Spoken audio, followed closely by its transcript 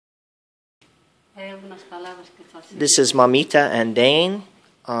This is Mamita and Dane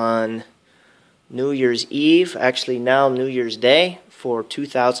on New Year's Eve, actually now New Year's Day for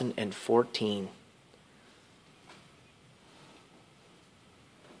 2014.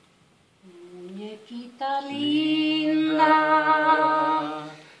 Munequita linda,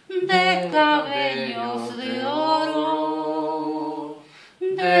 de cabellos de oro,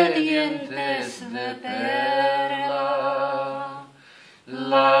 de dientes de perla,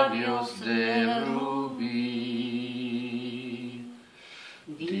 labios de rubí.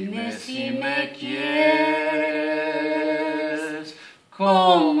 Dime si me quieres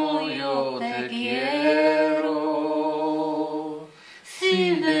como yo te quiero,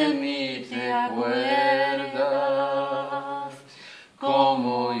 si de mí te acuerdas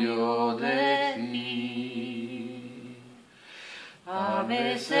como yo de ti. A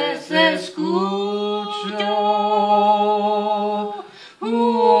veces escucho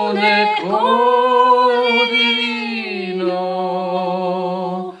un eco divino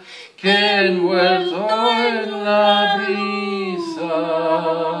que envuelto en la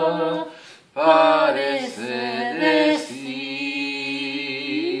brisa parece decir: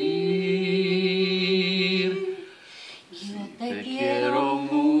 yo te quiero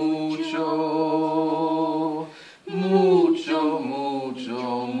mucho, mucho,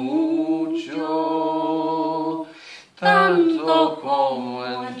 mucho, mucho, tanto como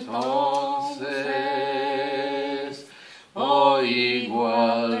entonces, o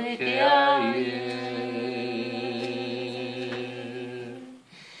igual que ayer.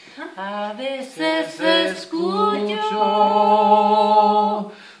 A veces escucho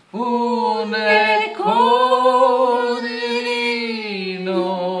un eco divino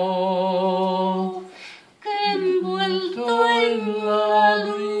que envuelto en la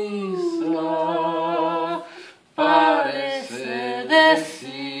brisa parece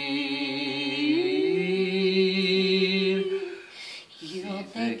decir: yo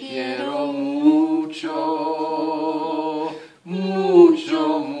te quiero mucho,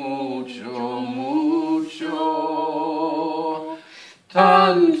 mucho, mucho, mucho,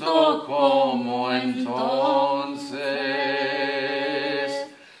 tanto como entonces,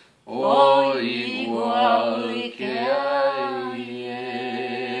 o igual que ayer.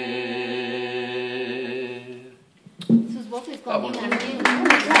 Sus voces combinan bien.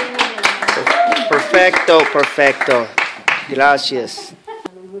 Perfecto, perfecto. Gracias.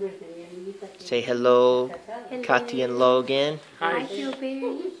 Say hello, Katy and Logan. Hi,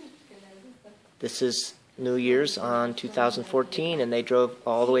 Gilbert. This is New Year's on 2014, and they drove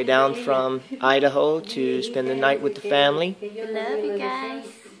all the way down from Idaho to spend the night with the family. Love you guys.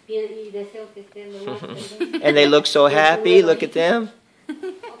 And they look so happy. Look at them.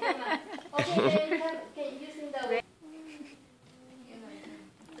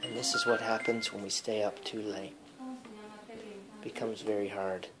 And this is what happens when we stay up too late. It becomes very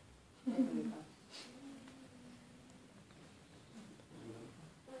hard.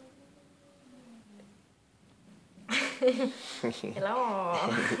 Hello.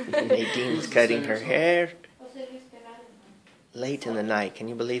 Nadine's cutting her hair late in the night. Can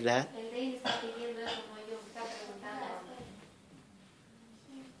you believe that?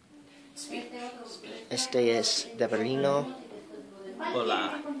 Este es Deverino.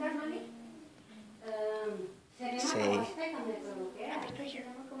 Hola. Say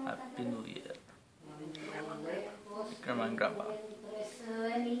Happy New Year. Grandma and Grandpa.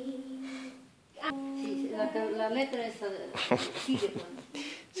 La letra es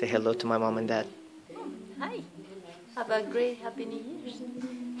say hello to my mom and dad. Hi. Have a great Happy New Year.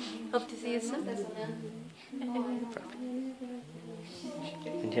 Hope to see you soon.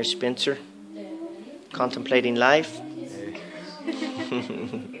 And here's Spencer, contemplating life.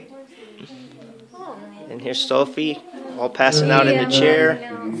 And here's Sophie, all passing out in the chair.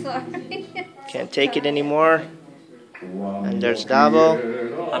 Can't take it anymore. And there's Davo.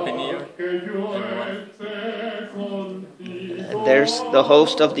 Happy New Year, everyone. And there's the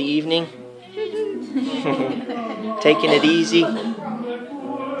host of the evening. Taking it easy.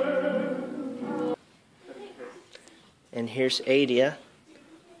 And here's Adia,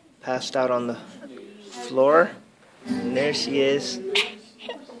 passed out on the floor. And there she is.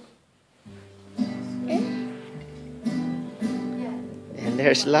 And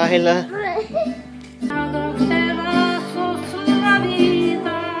there's Lila.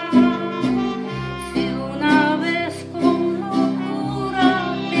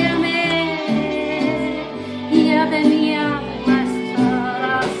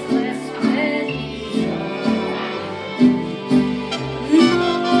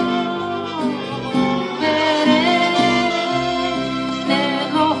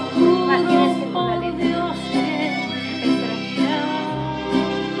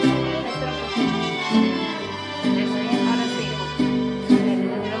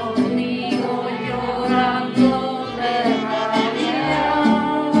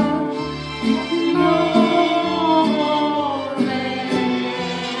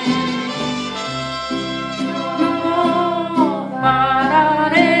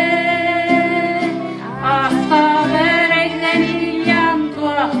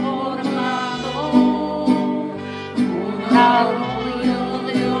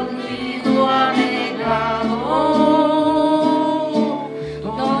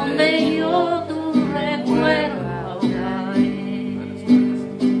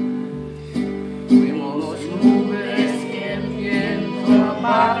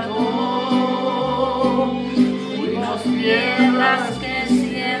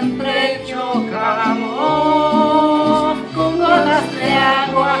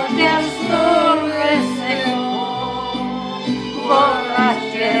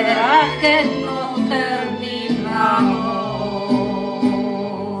 que no terminamos.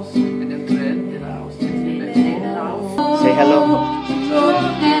 Say hello. Lo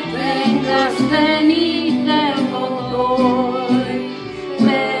que tengas de mí te lo doy,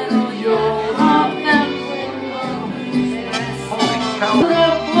 pero yo no te puedo.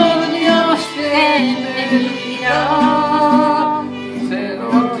 Por Dios que me mira, se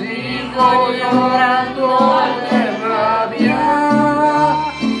lo digo llorando de rabia.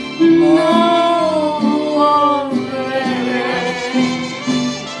 No volveré,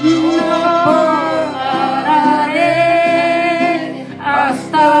 no pararé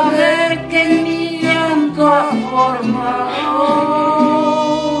hasta ver que mi llanto ha formado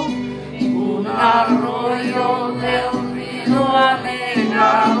un arroyo de olvido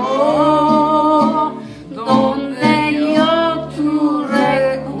anhelado, donde yo tu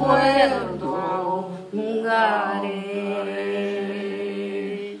recuerdo jugaré.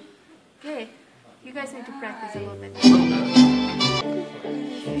 Okay, you guys need to practice a little bit.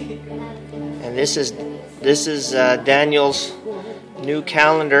 And this is Daniel's new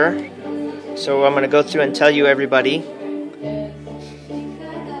calendar. So I'm going to go through and tell you everybody.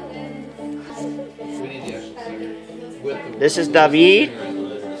 This is David,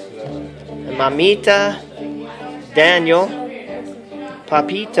 and Mamita, Daniel,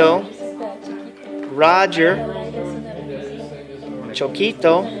 Papito, Roger,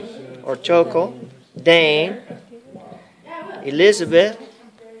 Choquito or Choco, Dane, Elizabeth,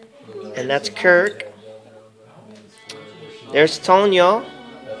 and that's Kirk. There's Tonio,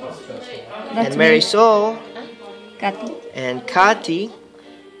 and Marisol, and Kati,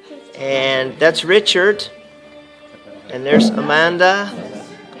 and that's Richard, and there's Amanda,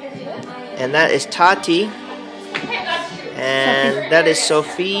 and that is Tati, and that is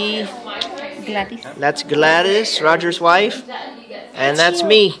Sophie, Gladys. that's Gladys, Roger's wife, and that's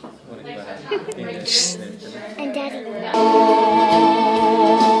me. And Daddy.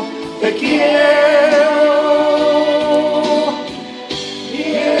 Te quiero y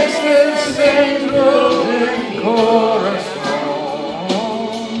es el centro de mi corazón.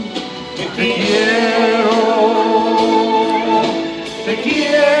 Te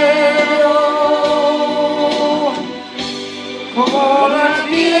quiero como la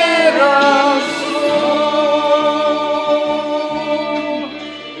tierra al sol.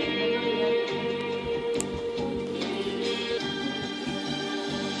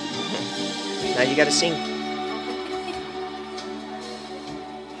 Now you gotta sing.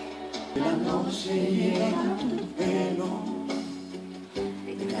 La noche llega tu pelo,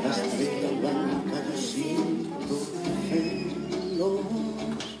 la estrella blanca yo siento celos.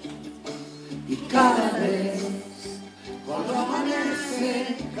 Y cada vez, cuando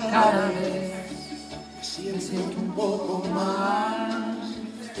amanece, cada vez me siento un poco más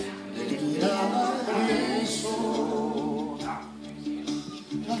de tu mirada preso.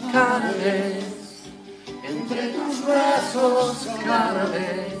 Cada vez, entre tus brazos, cada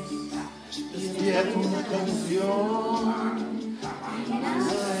vez despierto una canción y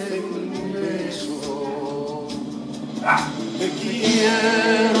nace un beso. Te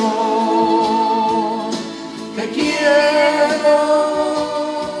quiero,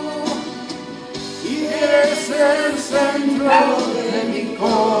 y eres el centro de mi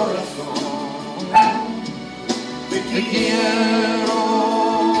corazón. Te quiero,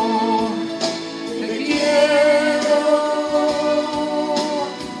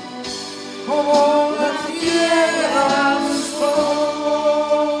 como la tierra al sol.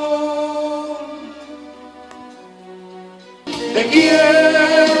 Te quiero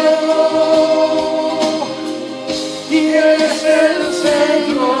y eres el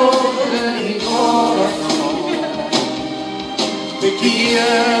centro de mi corazón. Te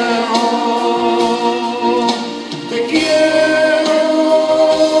quiero,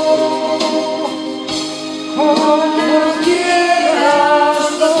 como la tierra.